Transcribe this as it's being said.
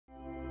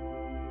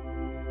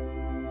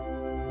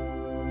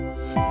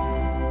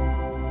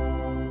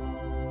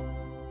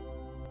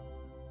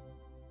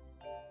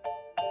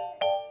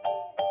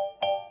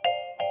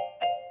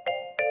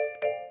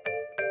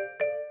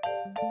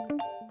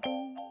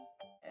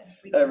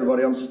Hey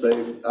everybody, I'm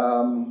Steve.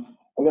 I'm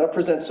going to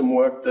present some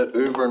work that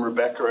Uwe and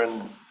Rebecca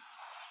and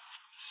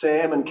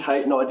Sam and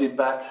Kate and I did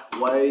back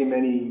way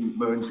many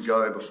moons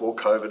ago before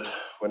COVID,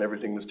 when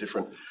everything was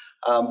different.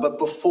 But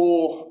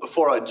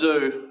before I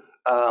do,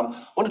 I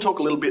want to talk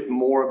a little bit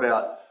more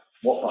about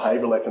what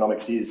behavioural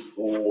economics is,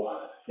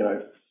 or,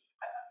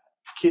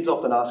 kids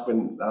often ask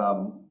when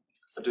I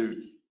do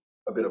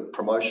a bit of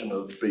promotion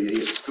of BE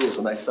at schools,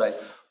 and they say,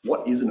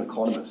 what is an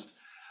economist?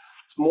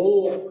 It's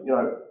more,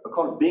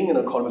 being an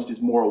economist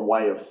is more a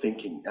way of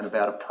thinking and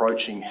about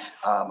approaching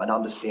an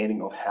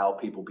understanding of how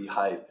people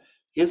behave.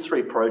 Here's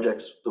 3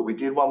 projects that we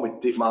did. One with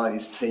Dietmar and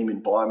his team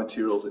in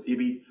biomaterials at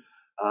IBI,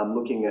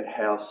 looking at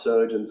how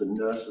surgeons and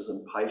nurses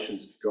and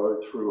patients go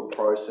through a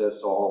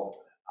process of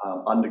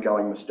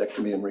undergoing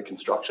mastectomy and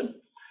reconstruction.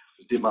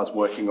 Dietmar's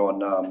working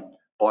on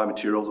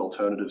biomaterials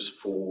alternatives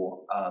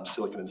for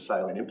silicon and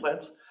saline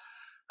implants.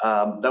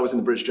 That was in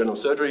the British Journal of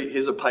Surgery.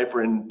 Here's a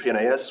paper in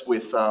PNAS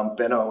with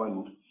Benno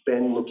and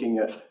Ben looking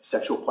at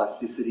sexual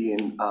plasticity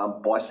in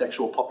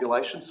bisexual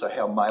populations, so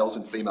how males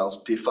and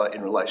females differ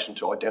in relation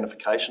to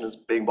identification as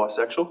being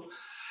bisexual.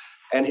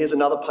 And here's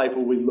another paper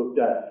we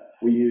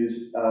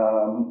used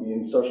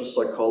in social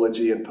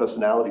psychology and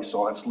personality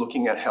science,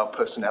 looking at how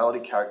personality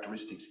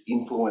characteristics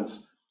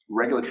influence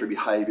regulatory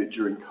behaviour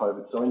during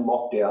COVID. So in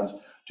lockdowns,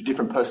 do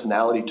different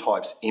personality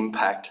types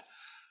impact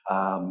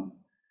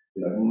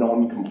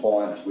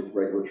non-compliance with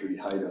regulatory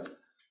behaviour?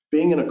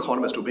 Being an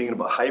economist or being a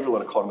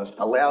behavioural economist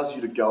allows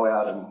you to go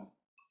out and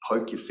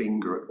poke your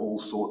finger at all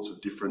sorts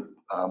of different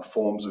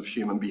forms of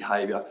human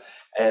behaviour.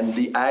 And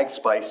the ag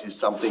space is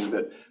something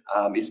that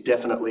is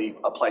definitely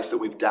a place that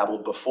we've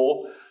dabbled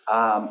before.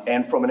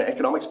 And from an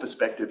economics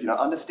perspective,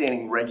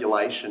 understanding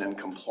regulation and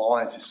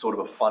compliance is sort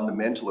of a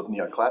fundamental of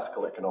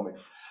neoclassical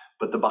economics.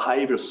 But the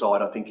behaviour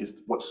side, I think,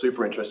 is what's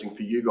super interesting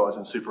for you guys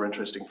and super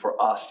interesting for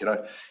us,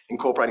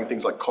 incorporating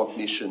things like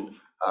cognition,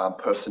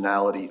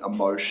 personality,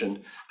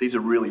 emotion. These are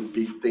really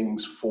big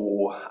things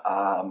for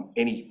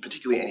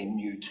particularly any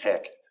new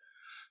tech.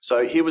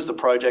 So here was the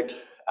project.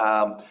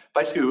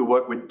 Basically, we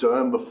worked with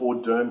Derm before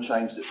Derm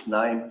changed its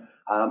name.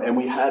 And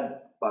we had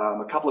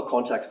a couple of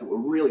contacts that were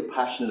really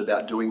passionate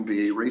about doing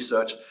BE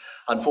research.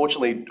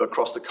 Unfortunately,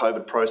 across the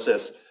COVID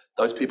process,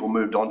 those people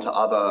moved on to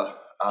other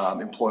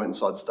employment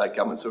inside the state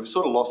government. So we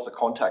sort of lost the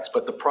contacts,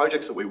 but the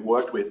projects that we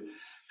worked with,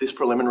 this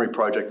preliminary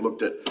project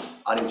looked at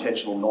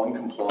unintentional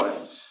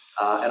non-compliance.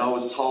 And I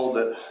was told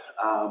that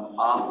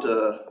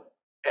after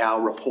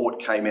our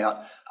report came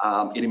out,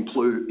 it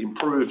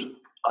improved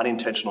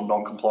unintentional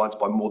non-compliance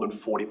by more than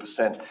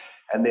 40%.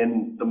 And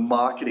then the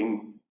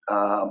marketing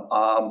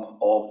arm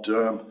of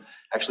Derm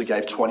actually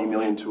gave 20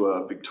 million to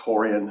a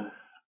Victorian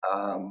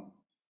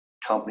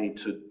company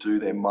to do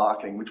their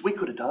marketing, which we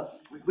could have done.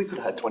 We could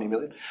have had 20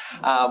 million.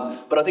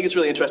 But I think it's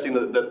really interesting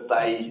that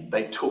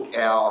they took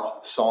our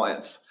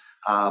science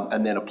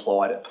and then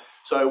applied it.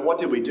 So what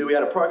did we do? We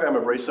had a program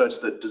of research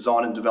that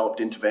designed and developed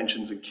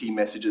interventions and key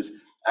messages,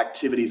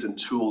 activities and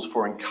tools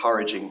for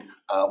encouraging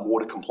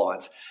water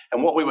compliance.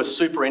 And what we were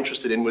super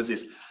interested in was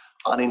this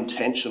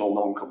unintentional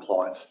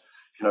non-compliance.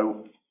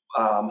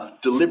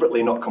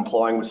 Deliberately not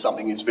complying with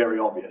something is very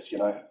obvious,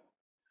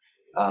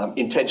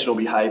 intentional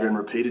behaviour and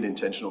repeated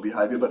intentional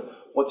behaviour. But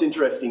what's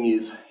interesting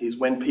is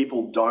when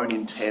people don't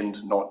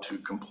intend not to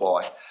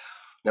comply.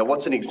 Now,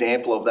 what's an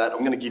example of that? I'm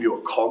going to give you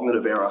a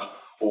cognitive error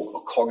or a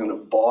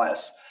cognitive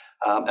bias.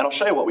 And I'll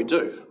show you what we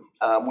do.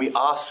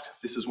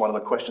 This is one of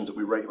the questions that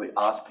we regularly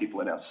ask people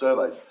in our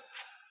surveys.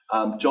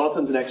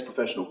 Jonathan's an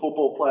ex-professional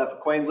football player for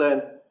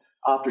Queensland.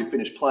 After he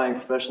finished playing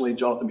professionally,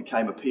 Jonathan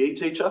became a PE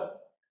teacher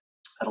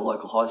at a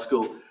local high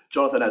school.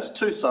 Jonathan has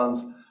 2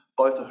 sons,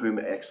 both of whom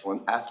are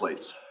excellent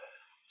athletes.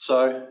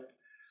 So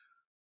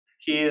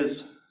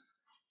here's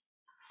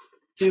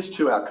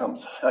 2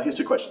 outcomes. Here's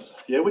 2 questions.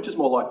 Which is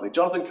more likely?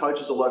 Jonathan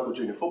coaches a local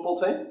junior football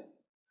team,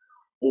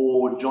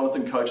 or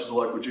Jonathan coaches a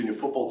local junior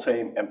football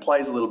team and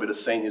plays a little bit of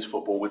seniors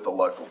football with the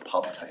local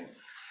pub team?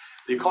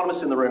 The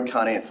economists in the room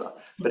can't answer,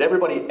 but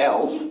everybody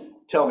else,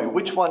 tell me,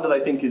 which one do they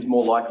think is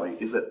more likely?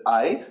 Is it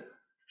A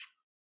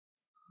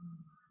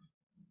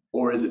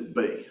or is it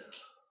B?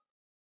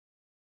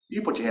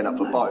 You put your hand up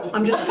for both.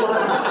 I'm just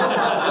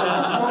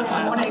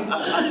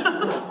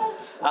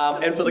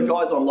and for the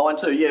guys online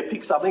too,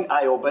 pick something,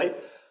 A or B.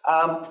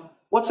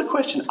 What's the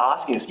question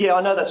asking us? I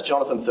know that's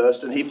Jonathan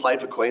Thurston. He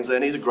played for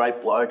Queensland. He's a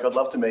great bloke. I'd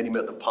love to meet him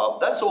at the pub.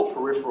 That's all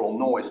peripheral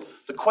noise.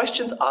 The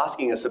question's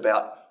asking us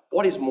about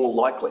what is more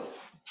likely.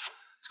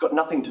 It's got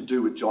nothing to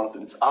do with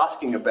Jonathan. It's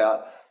asking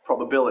about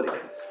probability.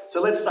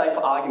 So let's say,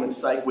 for argument's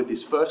sake, with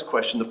this first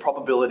question, the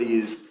probability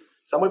is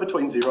somewhere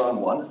between 0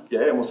 and 1.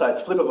 And we'll say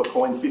it's flip of a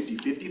coin,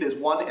 50-50. There's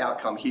one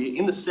outcome here.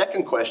 In the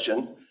second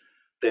question,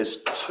 there's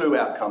 2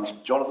 outcomes.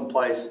 Jonathan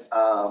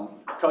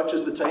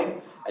coaches the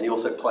team, and he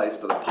also plays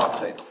for the pub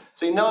team.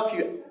 So if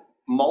you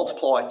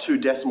multiply 2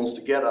 decimals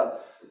together,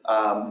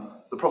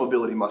 the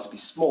probability must be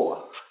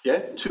smaller.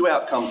 2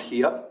 outcomes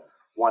here,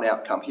 1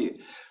 outcome here.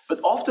 But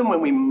often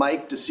when we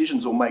make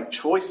decisions or make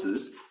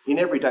choices in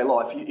everyday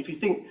life, if you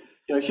think,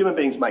 human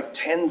beings make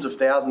tens of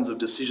thousands of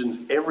decisions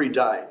every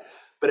day.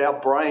 But our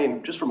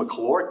brain, just from a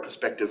caloric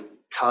perspective,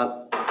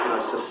 can't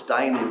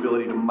sustain the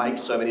ability to make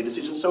so many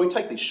decisions. So we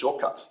take these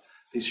shortcuts,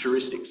 these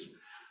heuristics.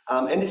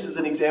 And this is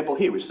an example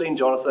here. We've seen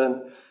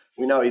Jonathan.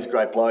 We know he's a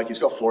great bloke. He's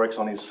got 4X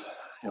on his,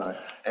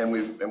 and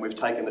we've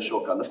taken the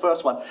shortcut. And the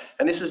first one,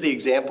 and this is the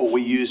example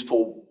we used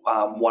for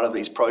one of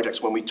these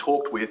projects when we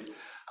talked with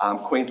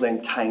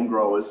Queensland cane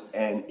growers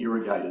and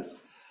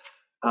irrigators.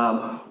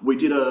 We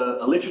did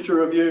a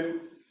literature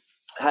review,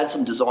 had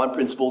some design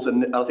principles,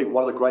 and I think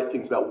one of the great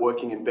things about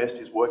working in Best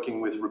is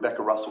working with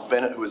Rebecca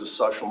Russell-Bennett, who is a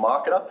social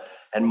marketer,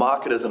 and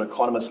marketers and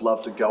economists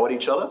love to go at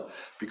each other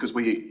because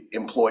we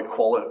employ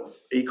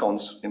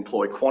econs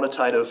employ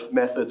quantitative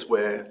methods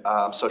where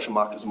social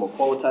marketers are more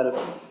qualitative,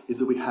 is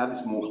that we have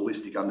this more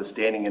holistic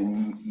understanding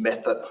and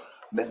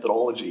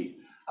methodology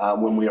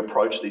when we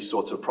approach these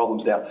sorts of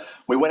problems. Now,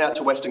 we went out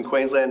to Western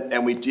Queensland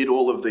and we did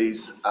all of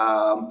these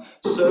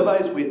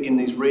surveys in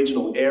these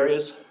regional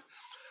areas.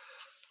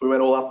 We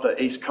went all up the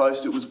east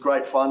coast. It was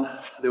great fun.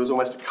 There was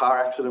almost a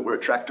car accident where a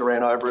tractor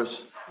ran over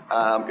us.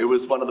 It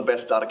was one of the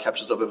best data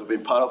captures I've ever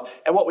been part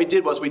of. And what we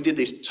did was we did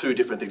these two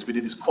different things. We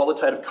did these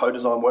qualitative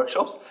co-design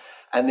workshops,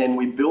 and then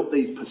we built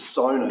these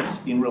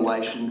personas in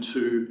relation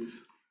to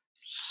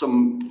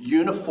some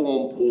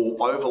uniform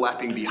or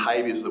overlapping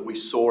behaviours that we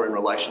saw in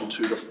relation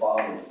to the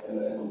farmers and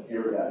the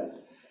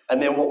irrigators.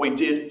 And then what we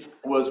did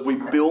was we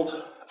built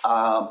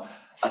a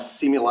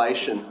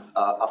simulation,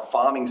 a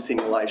farming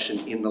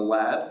simulation in the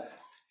lab,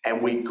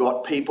 and we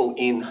got people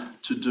in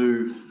to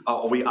do,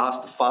 we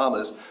asked the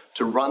farmers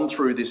to run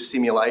through this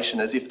simulation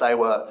as if they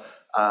were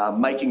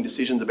making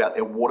decisions about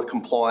their water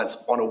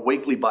compliance on a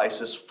monthly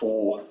basis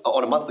for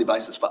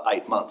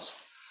 8 months.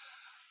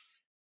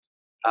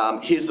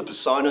 Here's the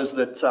personas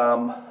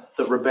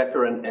that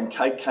Rebecca and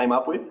Kate came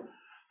up with.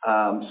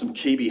 Some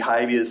key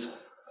behaviours,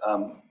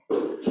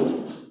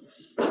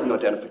 key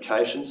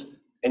identifications.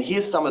 And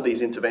here's some of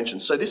these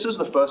interventions. So this is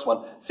the first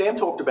one. Sam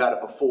talked about it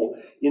before,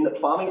 in that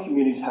farming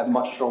communities have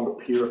much stronger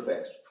peer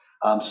effects.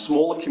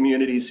 Smaller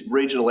communities,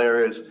 regional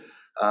areas,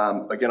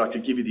 again, I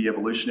could give you the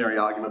evolutionary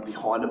argument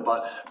behind it,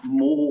 but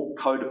more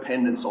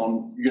codependence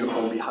on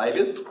uniform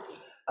behaviours.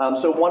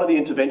 So one of the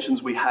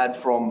interventions we had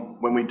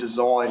from when we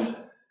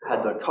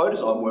had the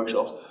co-design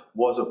workshops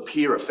was a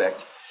peer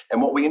effect.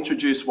 And what we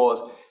introduced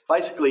was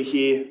basically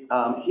here's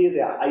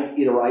our 8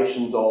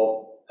 iterations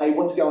of, hey,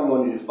 what's going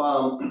on in your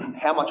farm?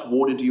 How much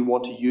water do you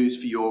want to use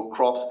for your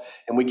crops?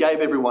 And we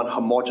gave everyone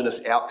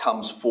homogenous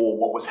outcomes for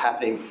what was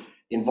happening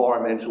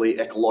environmentally,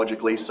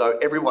 ecologically, so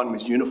everyone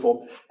was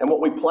uniform. And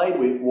what we played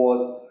with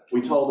was,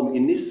 we told them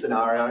in this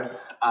scenario,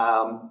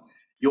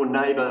 your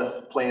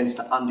neighbour plans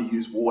to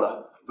underuse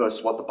water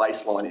versus what the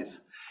baseline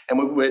is.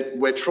 And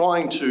we're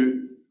trying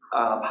to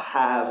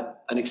have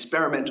an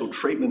experimental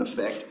treatment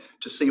effect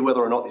to see whether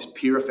or not this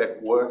peer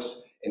effect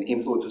works and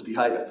influences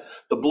behaviour.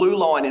 The blue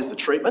line is the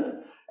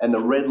treatment, and the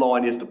red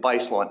line is the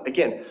baseline.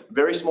 Again,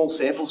 very small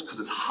samples because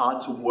it's hard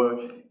to work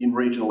in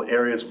regional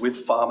areas with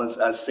farmers,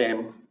 as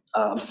Sam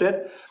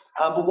said.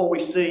 But what we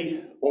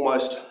see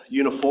almost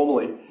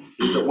uniformly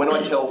is that when I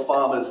tell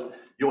farmers,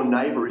 your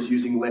neighbour is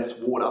using less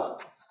water,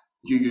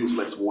 you use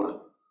less water,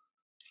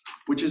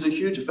 which is a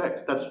huge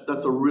effect.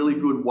 That's a really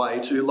good way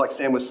to, like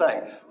Sam was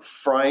saying,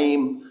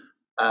 frame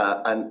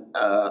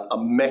a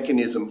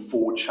mechanism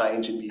for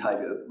change in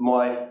behaviour.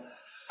 My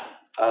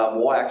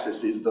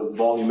y-axis is the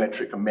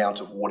volumetric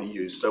amount of water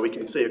used. So we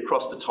can see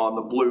across the time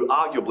the blue,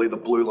 arguably the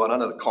blue line, I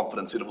know the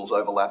confidence intervals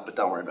overlap, but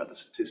don't worry about the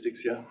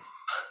statistics, yeah?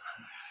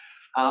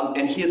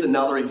 And here's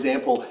another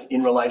example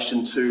in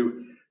relation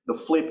to the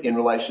flip in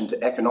relation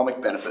to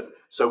economic benefit.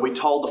 So we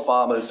told the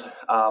farmers,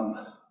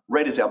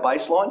 red is our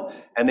baseline,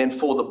 and then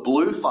for the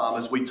blue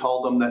farmers, we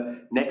told them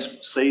that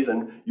next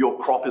season, your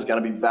crop is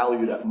going to be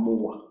valued at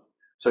more.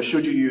 So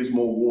should you use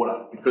more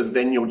water? Because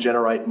then you'll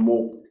generate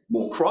more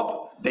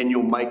crop, then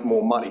you'll make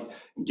more money.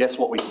 And guess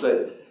what we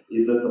see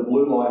is that the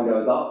blue line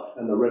goes up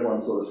and the red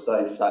one sort of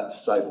stays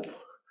stable.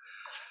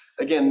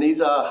 Again,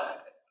 these are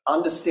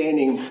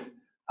understanding,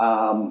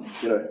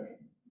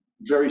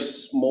 very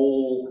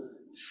small,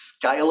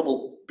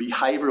 scalable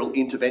behavioural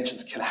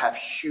interventions can have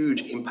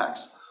huge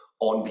impacts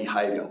on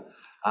behaviour.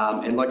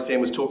 And like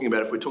Sam was talking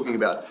about, if we're talking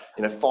about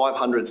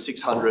 500,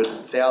 600,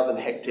 1,000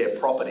 hectare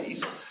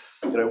properties,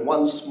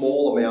 one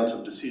small amount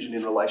of decision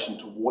in relation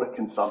to water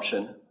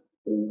consumption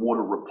or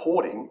water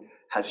reporting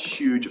has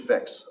huge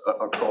effects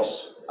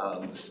across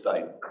the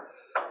state.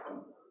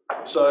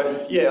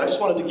 So yeah, I just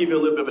wanted to give you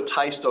a little bit of a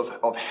taste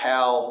of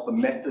how the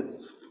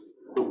methods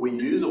that we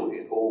use or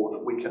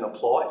that we can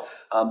apply.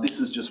 This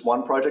is just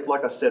one project.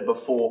 Like I said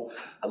before,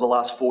 the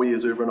last 4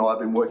 years, Uwe and I have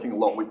been working a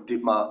lot with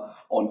DITMA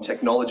on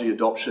technology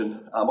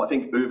adoption. I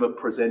think Uwe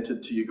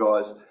presented to you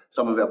guys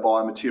some of our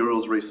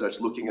biomaterials research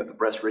looking at the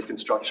breast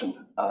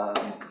reconstruction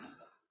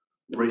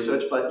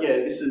research. But yeah,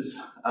 this is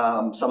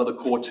some of the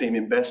core team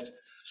in Best.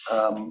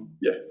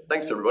 Yeah,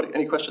 thanks everybody.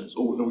 Any questions?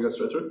 Or can we go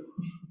straight through?